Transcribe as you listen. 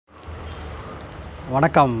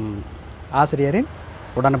வணக்கம் ஆசிரியரின்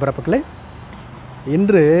உடன்பிறப்புகளே.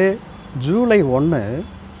 இன்று ஜூலை 1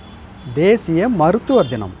 தேசிய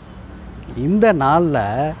மருத்துவர் தினம். இந்த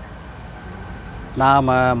நாளில்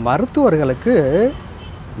நாம் மருத்துவர்களுக்கு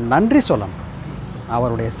நன்றி சொல்லணும்.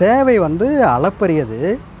 அவருடைய சேவை அளப்பரியது.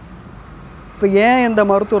 இப்போ ஏன் இந்த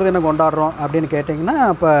மருத்துவர் தினம் கொண்டாடுறோம் அப்படின்னு கேட்டிங்கன்னா,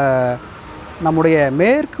 இப்போ நம்முடைய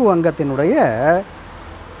மேற்கு வங்கத்தினுடைய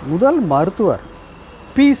முதல் மருத்துவர்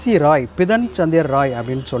பிசி ராய், பிதன் சந்திர ராய்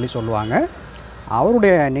அப்படின்னு சொல்லுவாங்க.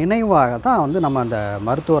 அவருடைய நினைவாக தான் நம்ம அந்த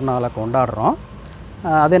மருத்துவர் நாளை கொண்டாடுறோம்.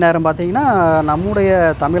 அதே நேரம் பார்த்திங்கன்னா, நம்முடைய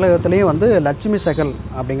தமிழகத்துலேயும் லட்சுமி சகல்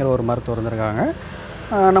அப்படிங்கிற ஒரு மருத்துவர் இருந்திருக்காங்க.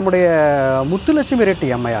 நம்முடைய முத்துலட்சுமி ரெட்டி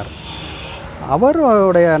அம்மையார்,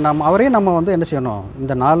 அவரையும் நம்ம என்ன செய்யணும்,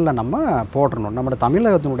 இந்த நாளில் நம்ம போடணும். நம்முடைய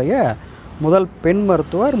தமிழகத்தினுடைய முதல் பெண்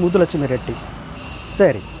மருத்துவர் முத்துலட்சுமி ரெட்டி.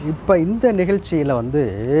 சரி, இப்போ இந்த நிகழ்ச்சியில்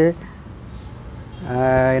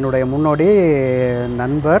என்னுடைய முன்னோடி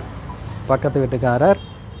நண்பர், பக்கத்து வீட்டுக்காரர்,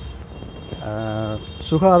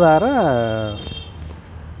 சுகாதார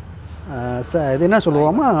இது என்ன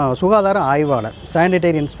சொல்லுவோமா, சுகாதார ஆய்வாளர்,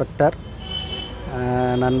 சானிடரி இன்ஸ்பெக்டர்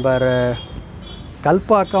நண்பர்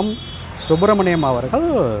கல்பாக்கம் சுப்பிரமணியம் அவர்கள்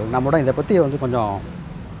நம்முடன் இதை பற்றி கொஞ்சம்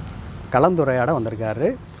கலந்துரையாட வந்திருக்காரு.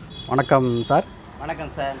 வணக்கம் சார்.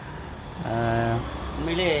 வணக்கம் சார்.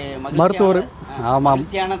 உண்மையிலே மருத்துவர். ஆமாம்,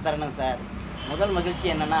 மகிழ்ச்சியான தருணம் சார். முதல் மகிழ்ச்சி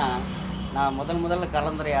என்னென்னா, நான் முதல்ல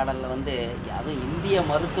கலந்துரையாடலில் அதுவும் இந்திய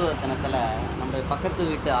மருத்துவ தினத்தில் நம்முடைய பக்கத்து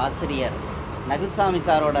வீட்டு ஆசிரியர் நகுல்சாமி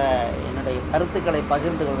சாரோட என்னுடைய கருத்துக்களை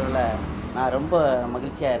பகிர்ந்து கொள்வதில் நான் ரொம்ப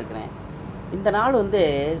மகிழ்ச்சியாக இருக்கிறேன். இந்த நாள்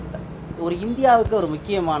ஒரு இந்தியாவுக்கு ஒரு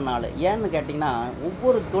முக்கியமான நாள். ஏன்னு கேட்டிங்கன்னா,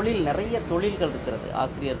 ஒவ்வொரு நிறைய தொழில்கள் இருக்கிறது.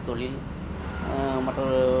 ஆசிரியர் தொழில்,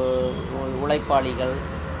 மற்றொரு உழைப்பாளிகள்,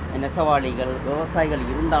 நெசவாளிகள், விவசாயிகள்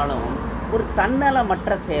இருந்தாலும் ஒரு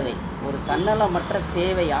தன்னலமற்ற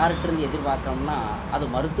சேவை யார்கிட்டருந்து எதிர்பார்க்கணும்னா அது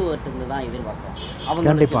மருத்துவர்கிட்டருந்து தான் எதிர்பார்க்கணும்.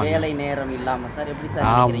 அவங்களுக்கு வேலை நேரம் இல்லாமல் சார் எப்படி சார்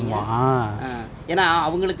நினைக்கிறீங்க? ஏன்னா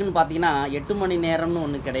அவங்களுக்குன்னு பார்த்தீங்கன்னா 8 மணி நேரம்னு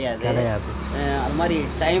ஒன்று கிடையாது. அது மாதிரி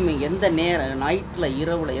டைம் எந்த நேரம், நைட்டில்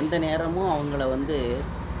இரவில் எந்த நேரமும் அவங்கள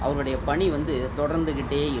அவருடைய பணி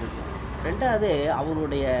தொடர்ந்துக்கிட்டே இருக்கும். ரெண்டாவது,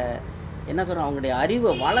 அவருடைய என்ன சொல்கிறோம், அவங்களுடைய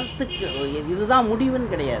அறிவை வளர்த்துக்கு இதுதான்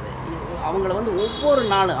முடிவுன்னு கிடையாது. அவங்கள ஒவ்வொரு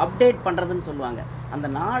நாளும் அப்டேட் பண்ணுறதுன்னு சொல்லுவாங்க. அந்த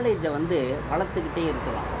நாலேஜை வளர்த்துக்கிட்டே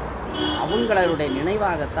இருக்கலாம். அவங்களுடைய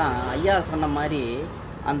நினைவாகத்தான் ஐயா சொன்ன மாதிரி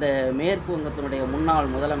அந்த மேற்கு வங்கத்தினுடைய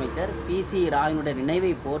முன்னாள் முதலமைச்சர் பிசி ராயினுடைய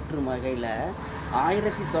நினைவை போற்றும் வகையில்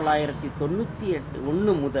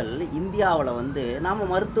 1998 முதல் இந்தியாவில்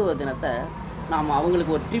நாம் மருத்துவ தினத்தை நாம்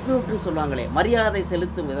அவங்களுக்கு ஒரு ட்ரிபியூட்னு சொல்லுவாங்களே, மரியாதை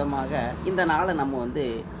செலுத்தும் விதமாக இந்த நாளை நம்ம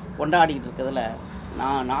கொண்டாடிக்கிட்டு இருக்கிறதுல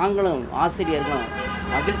நாங்களும் ஆசிரியர்களும்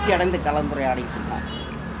மகிழ்ச்சி அடைந்து கலந்துரையாடிக்கிட்டு இருக்கோம்.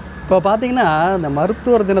 இப்போ பார்த்திங்கன்னா, இந்த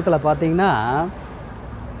மருத்துவர் தினத்தில் பார்த்திங்கன்னா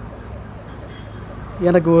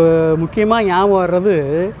எனக்கு முக்கியமாக ஞாபகம் வர்றது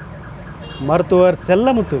மருத்துவர்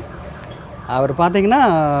செல்லமுத்து. அவர் பார்த்திங்கன்னா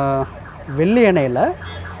வெள்ளி அணையில்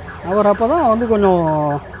அவர் அப்போ தான் கொஞ்சம்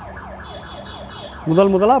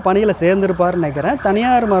முதலாக பணியில் சேர்ந்துருப்பார்னு நினைக்கிறேன்.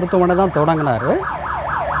 தனியார் மருத்துவமனை தான் தொடங்கினார்.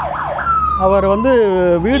 அவர்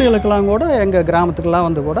வீடுகளுக்கெல்லாம் கூட, எங்கள்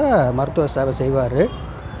கிராமத்துக்கெல்லாம் கூட மருத்துவ சேவை செய்வார்.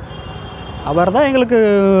 அவர் தான் எங்களுக்கு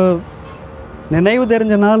நினைவு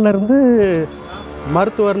தெரிஞ்ச நாள்லேருந்து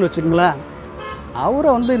மருத்துவர்னு வச்சுங்களேன்.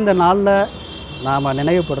 அவரை இந்த நாளில் நாம்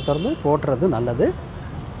நினைவுபடுத்துறது, போட்டுறது நல்லது.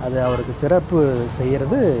 அது அவருக்கு சிறப்பு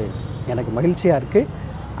செய்கிறது எனக்கு மகிழ்ச்சியாக இருக்குது.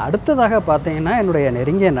 அடுத்ததாக பார்த்தீங்கன்னா, என்னுடைய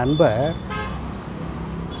நெருங்கிய நண்பர்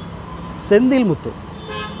செந்தில்முத்து.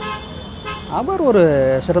 அவர் ஒரு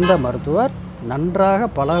சிறந்த மருத்துவர், நன்றாக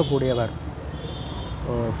பழகக்கூடியவர்.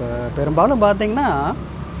 இப்போ பெரும்பாலும் பார்த்திங்கன்னா,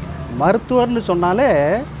 மருத்துவர்னு சொன்னாலே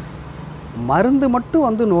மருந்து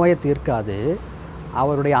மட்டும் நோயை தீர்க்காது.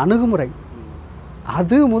 அவருடைய அணுகுமுறை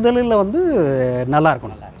அது முதலில் நல்லா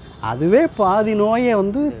இருக்கணும். அதுவே பாதி நோயை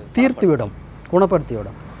தீர்த்து விடும், குணப்படுத்தி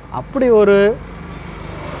விடும். அப்படி ஒரு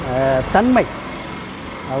தன்மை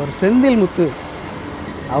அவர் செந்தில்முத்து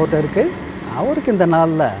அவர்கிட்ட இருக்குது. அவருக்கு இந்த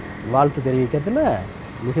நாளில் வாழ்த்து தெரிவிக்கிறதுல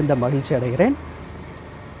மிகுந்த மகிழ்ச்சி அடைகிறேன்.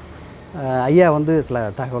 ஐயா சில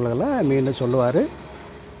தகவல்களை மீண்டும் சொல்லுவார்.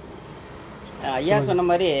 ஐயா சொன்ன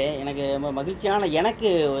மாதிரி எனக்கு மகிழ்ச்சியான, எனக்கு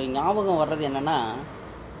ஞாபகம் வர்றது என்னென்னா,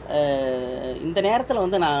 இந்த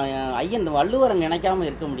நேரத்தில் நான் ஐயன் வள்ளுவரை நினைக்காமல்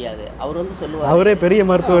இருக்க முடியாது. அவர் சொல்லுவார், அவரே பெரிய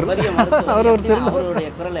மருத்துவர். அவருடைய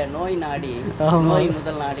குரலை நோய் நாடி நோய்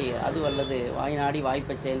முதல் நாடி அது வல்லது, வாய் நாடி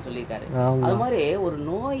வாய்ப்பச்சேன்னு சொல்லியிருக்காரு. அது மாதிரி ஒரு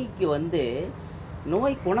நோய்க்கு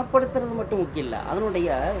நோய் குணப்படுத்துறது மட்டும் முக்கியம் இல்லை, அதனுடைய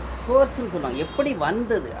சோர்ஸ்ன்னு சொல்லுவாங்க. எப்படி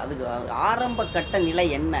வந்தது, அதுக்கு ஆரம்ப கட்ட நிலை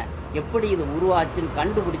என்ன, எப்படி இது உருவாச்சுன்னு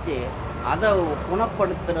கண்டுபிடிச்சி அதை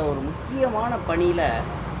குணப்படுத்துகிற ஒரு முக்கியமான பணியில்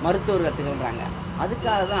மருத்துவர்கள் திகழ்கிறாங்க.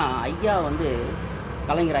 அதுக்காக தான் ஐயா வந்து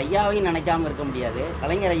கலைஞர் ஐயாவையும் நினைக்காம இருக்க முடியாது.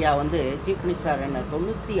 கலைஞர் ஐயா வந்து சீஃப் மினிஸ்டர்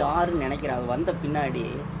 96 நினைக்கிறேன். அது வந்த பின்னாடி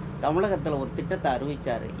தமிழகத்தில் ஒரு திட்டத்தை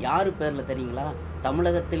அறிவித்தார். யார் பேரில் தெரியுங்களா?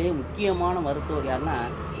 தமிழகத்திலேயே முக்கியமான மருத்துவர் யாருன்னா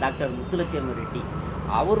டாக்டர் முத்துலட்சுமி ரெட்டி.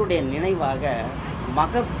 அவருடைய நினைவாக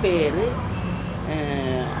மகப்பேறு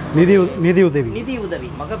நிதியுதவி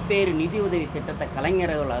மகப்பேறு நிதியுதவி திட்டத்தை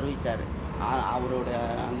கலைஞர்கள் அறிவித்தார். அவரோட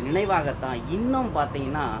அந்த நினைவாகத்தான் இன்னும்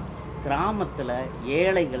பார்த்தீங்கன்னா கிராமத்தில்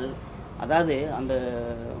ஏழைகள், அதாவது அந்த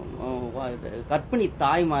கர்ப்பிணி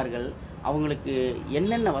தாய்மார்கள், அவங்களுக்கு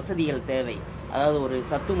என்னென்ன வசதிகள் தேவை, அதாவது ஒரு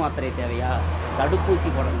சத்து மாத்திரை தேவையா, தடுப்பூசி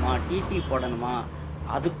போடணுமா, டிடி போடணுமா,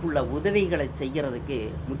 அதுக்குள்ள உதவிகளை செய்கிறதுக்கு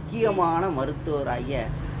முக்கியமான மருத்துவராகிய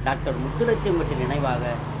டாக்டர் முத்துலட்சுமி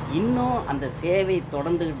நினைவாக இன்னும் அந்த சேவை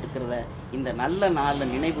தொடர்ந்துகிட்டு இருக்கிறத இந்த நல்ல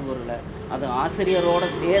நாளில் நினைவு கூறல, அது ஆசிரியரோடு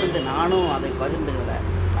சேர்ந்து நானும் அதை பகிர்ந்துக்கிறத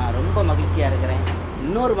நான் ரொம்ப மகிழ்ச்சியாக இருக்கிறேன்.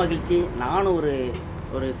 இன்னொரு மகிழ்ச்சி, நானும்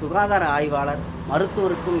ஒரு சுகாதார ஆய்வாளர்,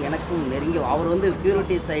 மருத்துவருக்கும் எனக்கும் நெருங்கி, அவர் வந்து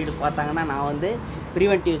பியூரிட்டி சைடு பார்த்தாங்கன்னா நான் வந்து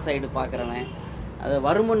ப்ரிவென்டிவ் சைடு பார்க்குறவன், அது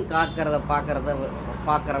வருமுன்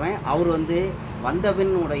பார்க்குறவன். அவர் வந்து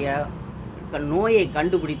வந்தபின்னுடைய நோயை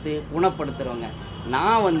கண்டுபிடித்து குணப்படுத்துகிறவங்க.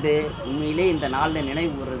 நான் வந்து உண்மையிலே இந்த நாளில்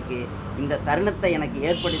நினைவு கூறுறதுக்கு இந்த தருணத்தை எனக்கு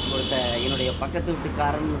ஏற்படுத்தி கொடுத்த என்னுடைய பக்கத்து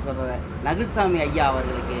வீட்டுக்காரன்னு சொல்கிற நகுல்சாமி ஐயா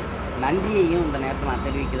அவர்களுக்கு நன்றியையும் இந்த நேரத்தில் நான்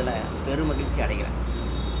தெரிவிக்கிறதுல பெருமகிழ்ச்சி அடைகிறேன்.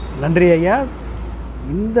 நன்றி ஐயா.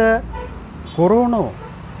 இந்த கொரோனா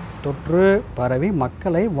தொற்று பரவி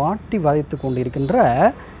மக்களை வாட்டி வதைத்து கொண்டிருக்கின்ற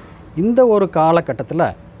இந்த ஒரு காலகட்டத்தில்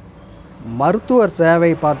மருத்துவர் சேவை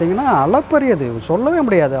பார்த்திங்கன்னா அளப்பரியது, சொல்லவே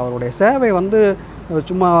முடியாது. அவருடைய சேவை வந்து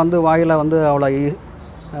சும்மா வந்து வாயில் வந்து அவ்வளோ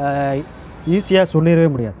ஈஸியாக சொல்லிடவே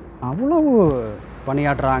முடியாது. அவ்வளவு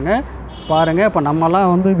பணியாற்றுறாங்க பாருங்கள். இப்போ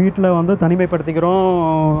நம்மலாம் வந்து வீட்டில் வந்து தனிமைப்படுத்திக்கிறோம்,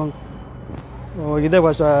 இதை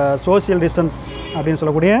சோசியல் டிஸ்டன்ஸ் அப்படின்னு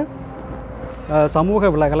சொல்லக்கூடிய சமூக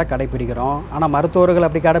விலகலை கடைப்பிடிக்கிறோம். ஆனால் மருத்துவர்கள்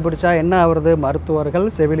அப்படி கடைப்பிடிச்சா என்ன ஆகுறது? மருத்துவர்கள்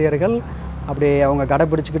செவிலியர்கள் அப்படி அவங்க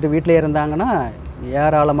கடைப்பிடிச்சிக்கிட்டு வீட்டிலே இருந்தாங்கன்னா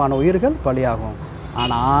ஏராளமான உயிர்கள் பலியாகும்.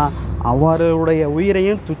 ஆனால் அவருடைய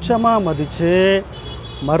உயிரையும் துச்சமாக மதித்து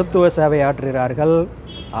மருத்துவ சேவை ஆற்றுகிறார்கள்.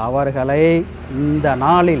 அவர்களை இந்த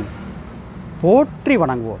நாளில் போற்றி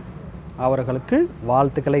வணங்குவோம். அவர்களுக்கு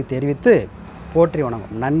வாழ்த்துக்களை தெரிவித்து போற்றி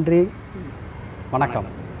வணங்குவோம். நன்றி, வணக்கம்.